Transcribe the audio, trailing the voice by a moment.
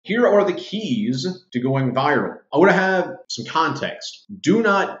Here are the keys to going viral. I want to have some context. Do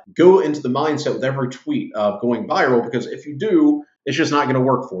not go into the mindset with every tweet of going viral, because if you do, it's just not going to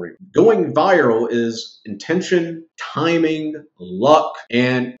work for you. Going viral is intention, timing, luck,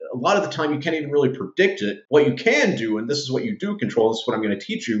 and a lot of the time you can't even really predict it. What you can do, and this is what you do control, this is what I'm going to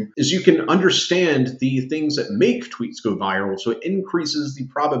teach you, is you can understand the things that make tweets go viral, so it increases the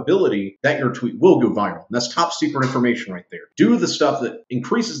probability that your tweet will go viral. And that's top secret information right there. Do the stuff that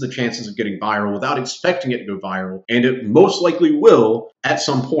increases the chances of getting viral without expecting it to go viral, and it most likely will at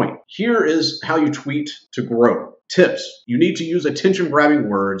some point. Here is how you tweet to grow. Tips. You need to use attention-grabbing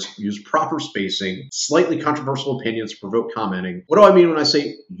words, use proper spacing, slightly controversial opinions to provoke commenting. What do I mean when I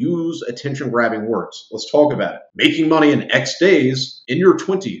say use attention-grabbing words? Let's talk about it. Making money in X days, in your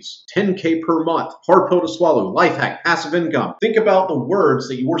 20s, 10K per month, hard pill to swallow, life hack, passive income. Think about the words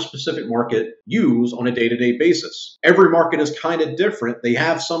that your specific market use on a day-to-day basis. Every market is kind of different. They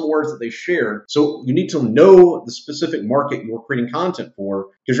have some words that they share. So you need to know the specific market you're creating content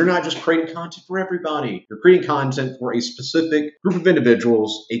for, because you're not just creating content for everybody. You're creating content for a specific group of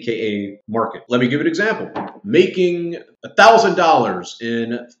individuals, aka market. Let me give you an example. Making $1,000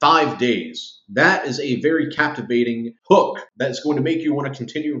 in 5 days. That is a very captivating hook that's going to make you want to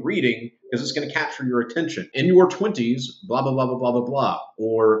continue reading, because it's going to capture your attention. In your 20s, blah, blah, blah, blah, blah, blah, blah.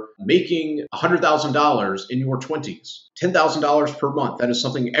 Or making $100,000 in your 20s. $10,000 per month. That is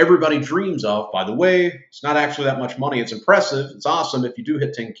something everybody dreams of. By the way, it's not actually that much money. It's impressive. It's awesome if you do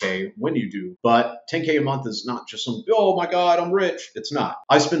hit 10K, when you do. But 10K a month is not just some, oh my God, I'm rich. It's not.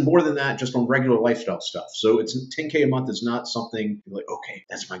 I spend more than that just on regular lifestyle stuff. So it's 10K a month is not something you're like, okay,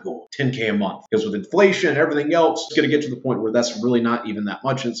 that's my goal, 10K a month. Because with inflation and everything else, it's going to get to the point where that's really not even that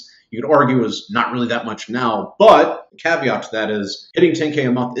much. You could argue is not really that much now, but the caveat to that is hitting 10K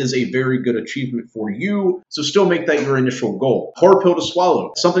a month is a very good achievement for you. So still make that your initial goal. Hard pill to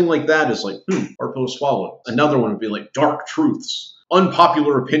swallow. Something like that is like, hard pill to swallow. Another one would be like dark truths.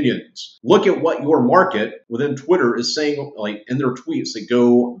 Unpopular opinions. Look at what your market within Twitter is saying, like in their tweets that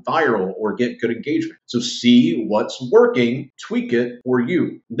go viral or get good engagement. So see what's working, tweak it for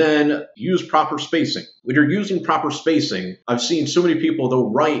you. Then use proper spacing. When you're using proper spacing, I've seen so many people,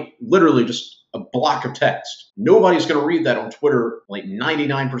 they'll write literally just a block of text. Nobody's going to read that on Twitter like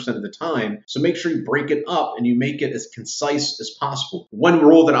 99% of the time. So make sure you break it up and you make it as concise as possible. One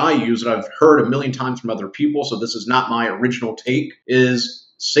rule that I use that I've heard a million times from other people, so this is not my original take, is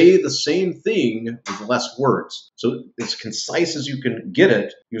say the same thing with less words. So as concise as you can get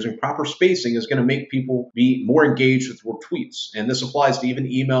it, using proper spacing is going to make people be more engaged with your tweets. And this applies to even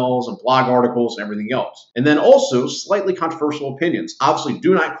emails and blog articles and everything else. And then also slightly controversial opinions. Obviously,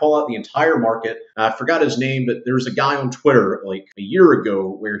 do not call out the entire market. I forgot his name, but there was a guy on Twitter like a year ago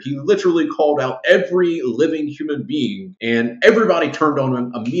where he literally called out every living human being, and everybody turned on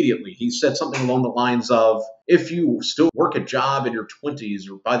him immediately. He said something along the lines of, if you still work a job in your 20s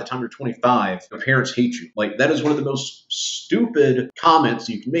or by the time you're 25, your parents hate you. Like, that is one of the most stupid comments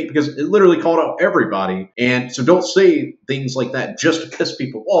you can make, because it literally called out everybody. And so don't say things like that just to piss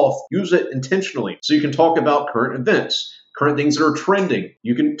people off. Use it intentionally. So you can talk about current events, current things that are trending.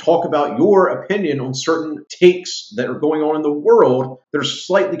 You can talk about your opinion on certain takes that are going on in the world that are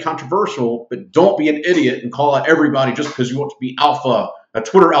slightly controversial, but don't be an idiot and call out everybody just because you want to be alpha, a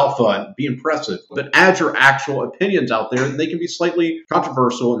Twitter alpha, and be impressive. But add your actual opinions out there, and they can be slightly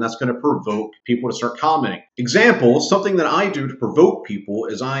controversial, and that's going to provoke people to start commenting. Example, something that I do to provoke people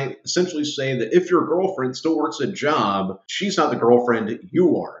is I essentially say that if your girlfriend still works a job, she's not the girlfriend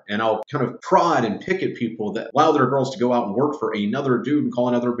you are. And I'll kind of prod and pick at people that allow their girls to go out and work for another dude and call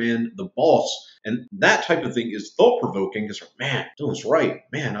another man the boss. And that type of thing is thought-provoking, because, man, Dylan's right.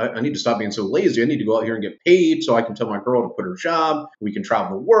 Man, I need to stop being so lazy. I need to go out here and get paid so I can tell my girl to quit her job. We can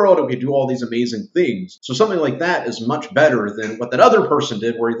travel the world, and we can do all these amazing things. So something like that is much better than what that other person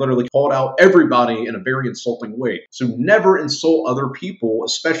did, where he literally called out everybody in a very insulting way. So never insult other people,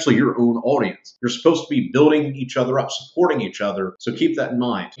 especially your own audience. You're supposed to be building each other up, supporting each other. So keep that in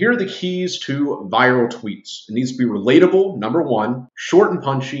mind. Here are the keys to viral tweets. It needs to be relatable, number one, short and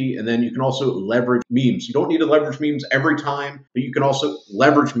punchy, and then you can also leverage memes. You don't need to leverage memes every time, but you can also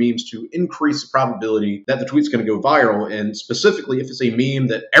leverage memes to increase the probability that the tweet's going to go viral, and specifically if it's a meme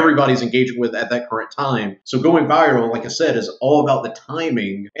that everybody's engaging with at that current time. So going viral, like I said, is all about the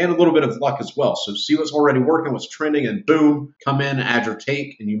timing and a little bit of luck as well. So see what's already working, what's trending, and boom, come in, add your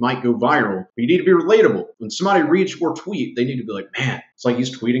take, and you might go viral. But you need to be relatable. When somebody reads your tweet, they need to be like, man, it's like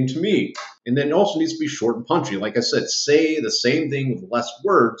he's tweeting to me. And then it also needs to be short and punchy. Like I said, say the same thing with less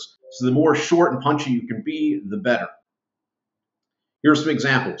words. So the more short and punchy you can be, the better. Here are some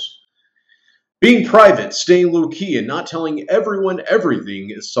examples. Being private, staying low-key, and not telling everyone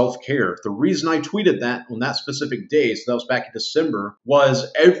everything is self-care. The reason I tweeted that on that specific day, so that was back in December,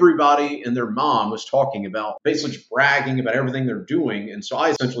 was everybody and their mom was talking about, basically just bragging about everything they're doing. And so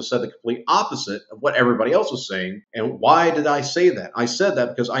I essentially said the complete opposite of what everybody else was saying. And why did I say that? I said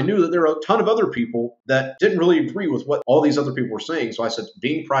that because I knew that there were a ton of other people that didn't really agree with what all these other people were saying. So I said,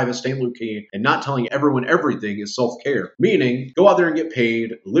 being private, staying low-key, and not telling everyone everything is self-care. Meaning, go out there and get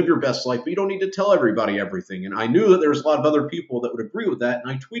paid, live your best life, but you don't need to tell everybody everything. And I knew that there was a lot of other people that would agree with that,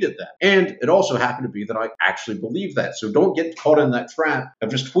 and I tweeted that. And it also happened to be that I actually believe that. So don't get caught in that trap of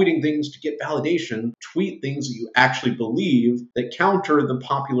just tweeting things to get validation. Tweet things that you actually believe that counter the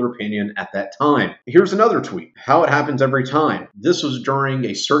popular opinion at that time. Here's another tweet. How it happens every time. This was during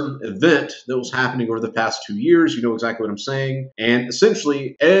a certain event that was happening over the past 2 years. You know exactly what I'm saying. And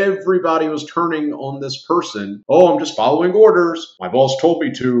essentially, everybody was turning on this person. Oh, I'm just following orders. My boss told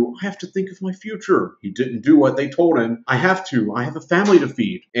me to. I have to think of my future. He didn't do what they told him. I have to. I have a family to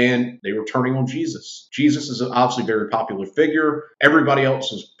feed. And they were turning on Jesus. Jesus is obviously a very popular figure. Everybody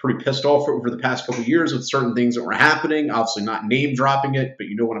else was pretty pissed off over the past couple of years with certain things that were happening. Obviously not name dropping it, but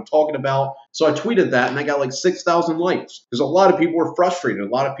you know what I'm talking about. So I tweeted that and I got like 6,000 likes because a lot of people were frustrated. A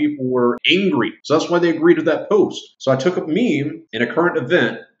lot of people were angry. So that's why they agreed with that post. So I took a meme in a current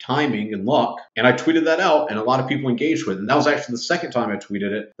event, timing and luck, and I tweeted that out and a lot of people engaged with it. And that was actually the second time I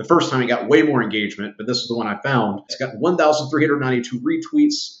tweeted it. The first time it got way more engagement, but this is the one I found. It's got 1,392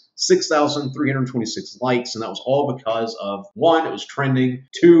 retweets, 6,326 likes, and that was all because of, one, it was trending,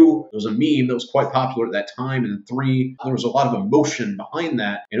 two, it was a meme that was quite popular at that time, and three, there was a lot of emotion behind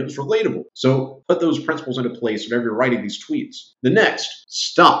that, and it was relatable. So put those principles into place whenever you're writing these tweets. The next,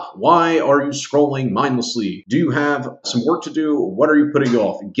 stop. Why are you scrolling mindlessly? Do you have some work to do? What are you putting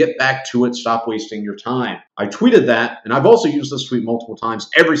off? Get back to it. Stop wasting your time. I tweeted that, and I've also used this tweet multiple times.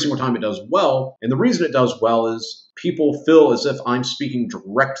 Every single time it does well, and the reason it does well is people feel as if I'm speaking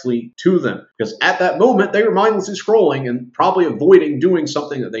directly to them. Because at that moment, they were mindlessly scrolling and probably avoiding doing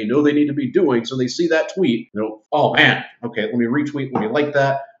something that they know they need to be doing. So they see that tweet, you know, oh man, okay, let me retweet, let me like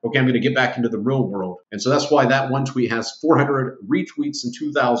that. Okay, I'm going to get back into the real world. And so that's why that one tweet has 400 retweets and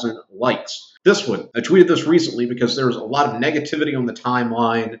 2,000 likes. This one, I tweeted this recently because there was a lot of negativity on the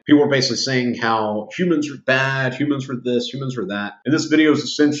timeline. People were basically saying how humans are bad, humans are this, humans are that. And this video is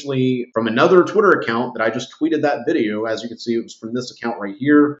essentially from another Twitter account that I just tweeted that video. As you can see, it was from this account right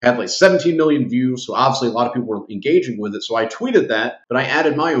here. It had like 17 million views, so obviously a lot of people were engaging with it. So I tweeted that, but I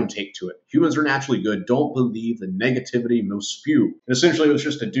added my own take to it. Humans are naturally good. Don't believe the negativity most spew. And essentially, it was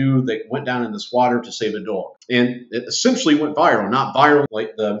just a dude that went down in this water to save a dog. And it essentially went viral. Not viral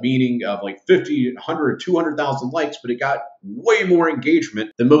like the meaning of like 50, 100, 200,000 likes, but it got way more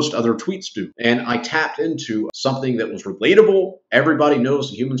engagement than most other tweets do. And I tapped into something that was relatable. Everybody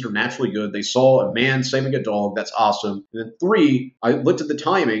knows humans are naturally good. They saw a man saving a dog. That's awesome. And then three, I looked at the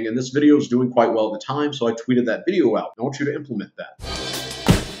timing, and this video is doing quite well at the time, so I tweeted that video out. I want you to implement that.